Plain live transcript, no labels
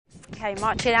Okay,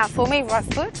 march it out for me, right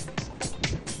foot.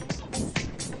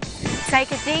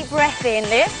 Take a deep breath in,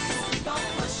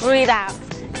 lift. Breathe out.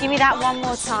 Give me that one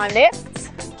more time, lift.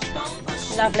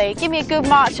 Lovely. Give me a good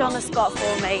march on the spot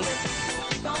for me.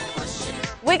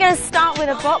 We're going to start with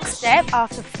a box step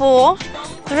after 4,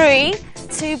 3,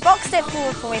 2. Box step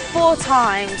forward for me 4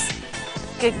 times.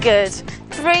 Good, good.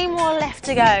 3 more left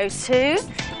to go. 2.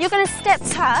 You're going to step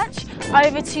touch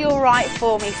over to your right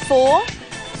for me. 4,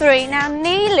 3. Now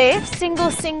knee lift, single,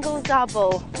 single,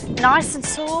 double. Nice and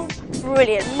tall.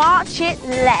 Brilliant. March it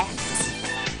left.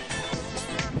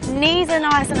 Knees are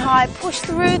nice and high. Push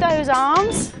through those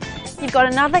arms. You've got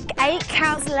another 8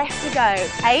 counts left to go.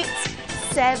 8,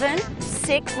 7,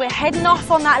 6. We're heading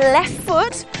off on that left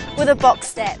foot with a box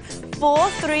step. 4,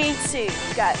 3, 2.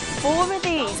 Go. 4 of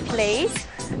these, please.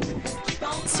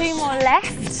 2 more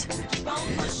left.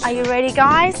 Are you ready,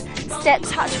 guys? Step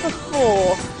touch for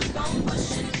 4.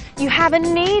 You have a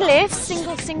knee lift,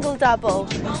 single, single, double.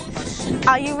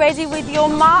 Are you ready with your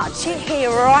march it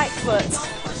here, right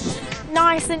foot?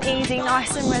 Nice and easy,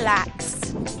 nice and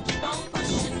relaxed.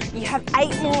 You have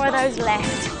 8 more of those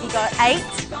left. You got 8,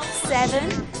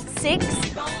 7, 6,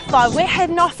 5. We're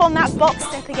heading off on that box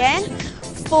step again.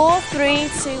 4, 3,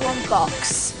 2, 1,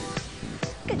 box.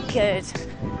 Good, good.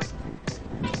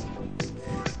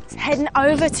 Heading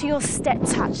over to your step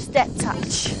touch, step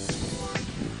touch.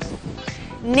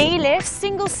 Knee lift,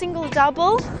 single, single,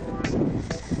 double.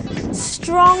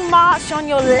 Strong march on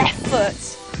your left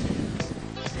foot.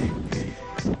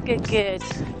 Good, good.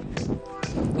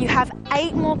 You have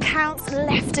 8 more counts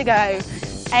left to go.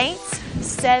 8,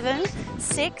 7,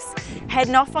 6.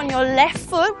 Heading off on your left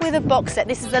foot with a box set.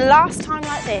 This is the last time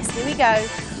like this. Here we go.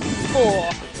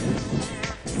 4,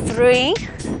 3,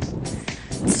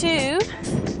 2.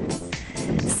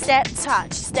 Step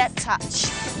touch, step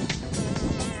touch.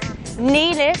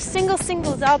 Knee lift, single,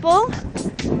 single, double.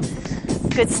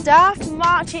 Good stuff.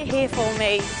 March it here for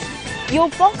me. Your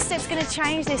box step's going to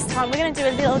change this time. We're going to do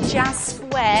a little jazz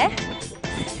square.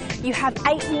 You have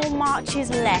 8 more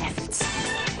marches left.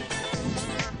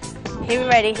 Here we're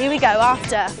ready. Here we go.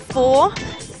 After 4,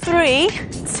 3,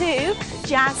 2,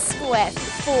 jazz square.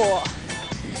 4.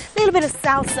 Little bit of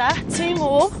salsa. 2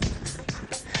 more.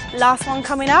 Last one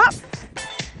coming up.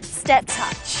 Step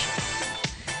touch.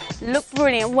 Look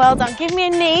brilliant. Well done. Give me a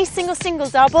knee. Single, single,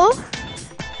 double.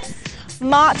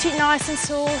 March it nice and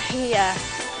tall here.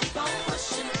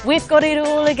 We've got it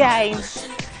all again.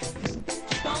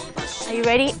 Are you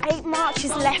ready? 8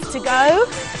 marches left to go.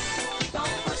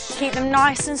 Keep them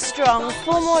nice and strong.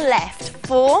 4 more left.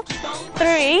 4,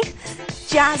 3,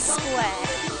 jazz square.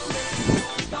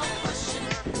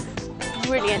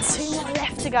 Brilliant. 2 more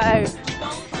left to go.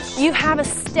 You have a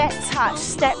step touch,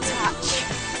 step touch.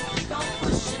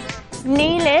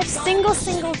 Knee lift, single,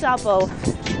 single, double.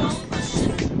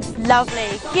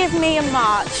 Lovely. Give me a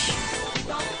march.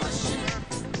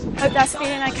 Hope that's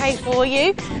feeling okay for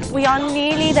you. We are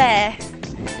nearly there.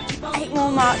 8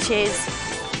 more marches.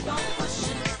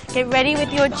 Get ready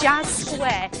with your jazz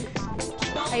square.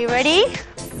 Are you ready?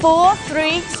 4,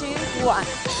 3, 2, 1.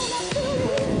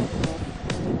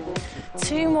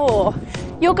 2 more.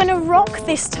 You're going to rock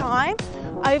this time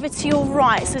over to your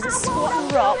right. So it's a squat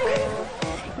and rock.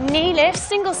 Knee lift,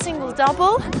 single, single,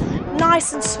 double.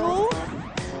 Nice and tall.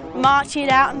 March it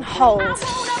out and hold.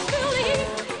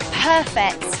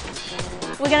 Perfect.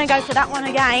 We're going to go for that one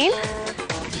again.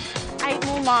 8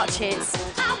 more marches.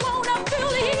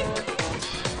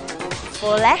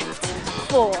 4 left.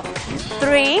 4,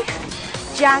 3,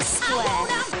 jazz square.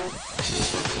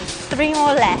 3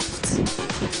 more left.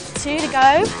 2 to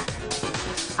go.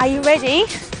 Are you ready?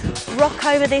 Rock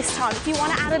over this time. If you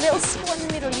want to add a little squat in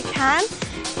the middle, you can.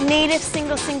 Knee lift,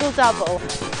 single, single, double.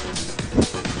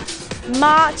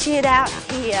 March it out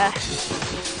here.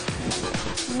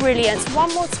 Brilliant.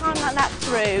 One more time like that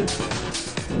through.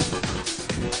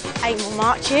 8 more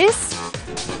marches.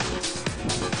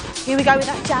 Here we go with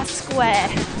that jazz square.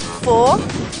 4,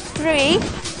 3,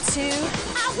 2,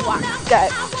 1. Go.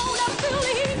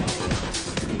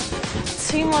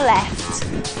 2 more left.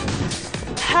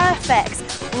 Perfect.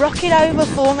 Rock it over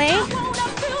for me.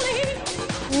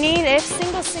 Knee lift,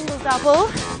 single, single, double.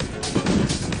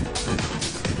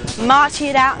 March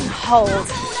it out and hold.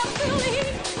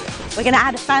 We're going to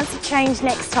add a fancy change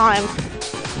next time.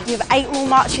 You have 8 more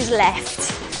marches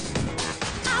left.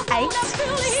 8,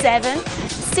 7,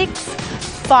 6,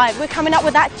 5. We're coming up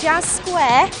with that jazz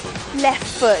square. Left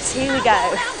foot. Here we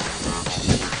go.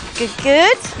 Good,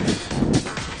 good.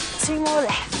 2 more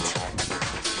left.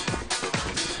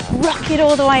 Rock it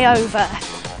all the way over.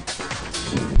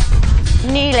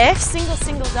 Knee lift, single,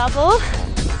 single, double.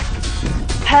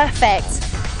 Perfect.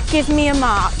 give me a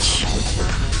march.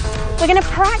 We're going to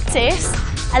practice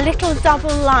a little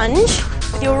double lunge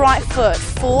with your right foot.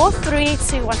 4, 3,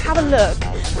 2, 1. Have a look.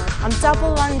 I'm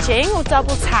double lunging or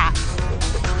double tap.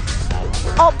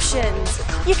 Options.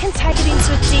 You can take it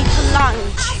into a deeper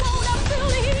lunge.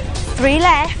 3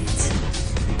 left.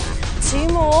 2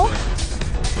 more.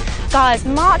 Guys,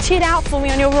 march it out for me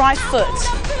on your right foot.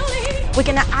 We're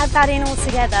going to add that in all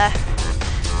together.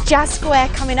 Jazz square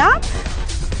coming up.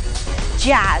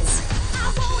 Jazz.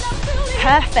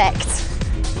 Perfect.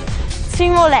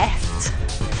 2 more left.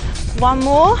 1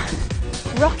 more.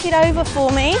 Rock it over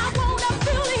for me.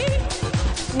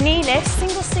 Knee lift,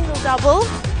 single, single, double.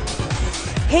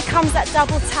 Here comes that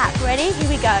double tap. Ready? Here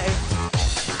we go.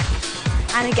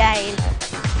 And again.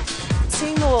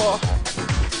 2 more.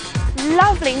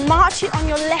 Lovely. March it on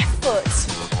your left foot.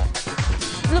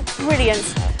 Look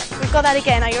brilliant. We've got that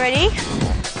again. Are you ready?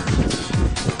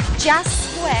 Jazz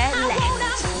square left.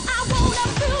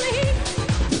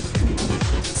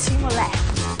 2 more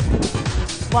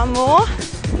left. 1 more.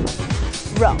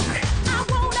 Rock.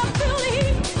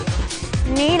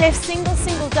 Knee lift, single,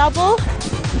 single, double.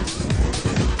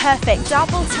 Perfect.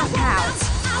 Double tap out.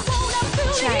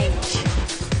 Change.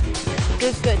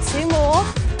 Good, good. 2 more.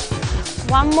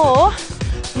 1 more.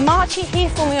 March it here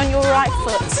for me on your right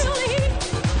foot.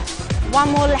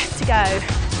 1 more left to go.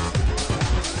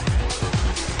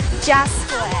 Jazz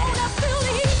square.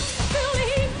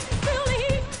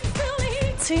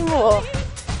 2 more.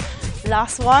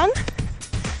 Last one.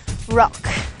 Rock.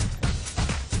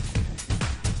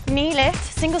 Knee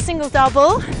lift, single, single,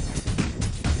 double.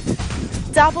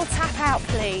 Double tap out,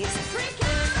 please.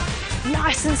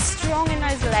 Nice and strong in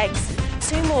those legs.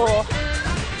 2 more.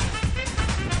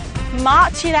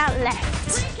 March it out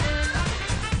left.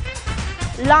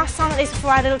 Last time at this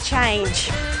before I add a little change.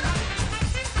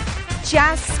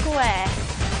 Jazz square.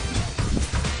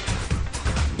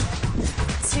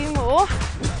 2 more.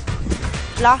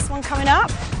 Last one coming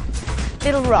up.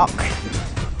 Little rock.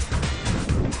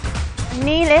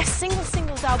 Knee lift, single,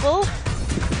 single, double.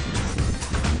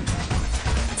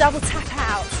 Double tap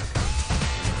out.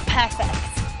 Perfect.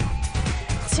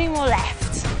 2 more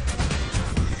left.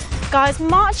 Guys,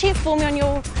 march it for me on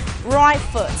your right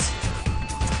foot.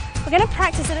 We're going to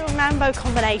practice a little mambo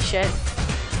combination.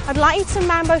 I'd like you to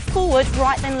mambo forward,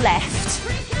 right, then left.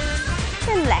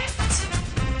 Then left.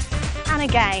 And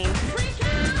again.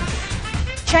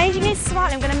 Changing it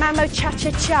slightly, I'm going to mambo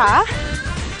cha-cha-cha.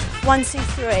 1, 2,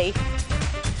 3.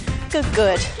 Good,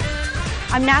 good.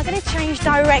 I'm now going to change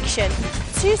direction.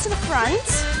 2 to the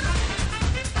front.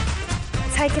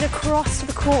 Take it across to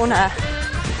the corner.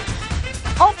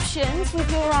 Options with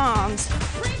your arms.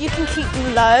 You can keep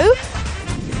them low,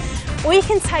 or you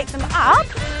can take them up,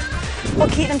 or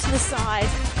keep them to the side.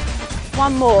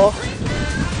 1 more.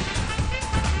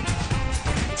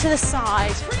 To the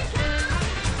side.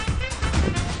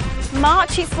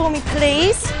 March it for me,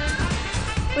 please.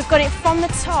 We've got it from the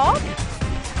top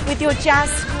with your jazz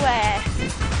square.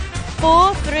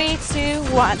 4, 3, 2,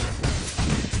 1.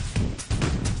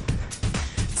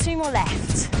 2 more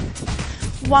left.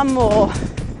 1 more.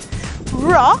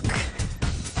 Rock.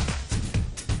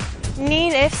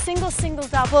 Knee lift, single, single,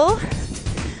 double.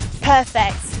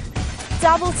 Perfect.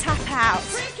 Double tap out.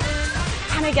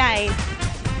 And again.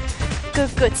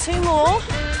 Good, good. 2 more.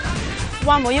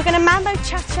 1 more. You're going to mambo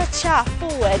cha-cha-cha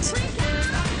forward.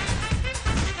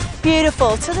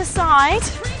 Beautiful. To the side.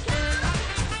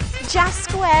 Jazz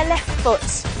square left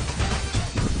foot.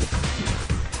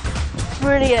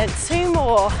 Brilliant. 2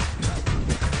 more.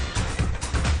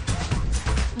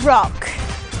 Rock.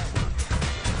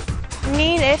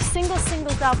 Knee lift, single,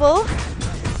 single, double.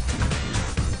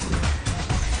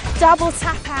 Double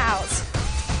tap out.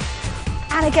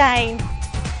 And again.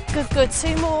 Good, good.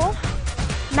 2 more.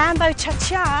 Mambo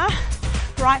cha-cha.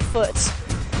 Right foot.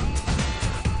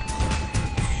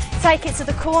 Take it to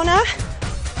the corner.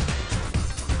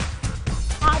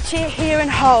 Arch it here and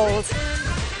hold.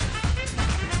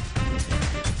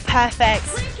 Perfect.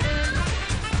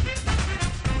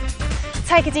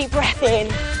 Take a deep breath in.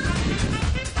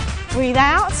 Breathe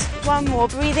out. 1 more.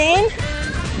 Breathe in.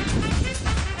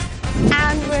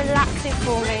 And relax it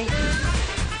for me.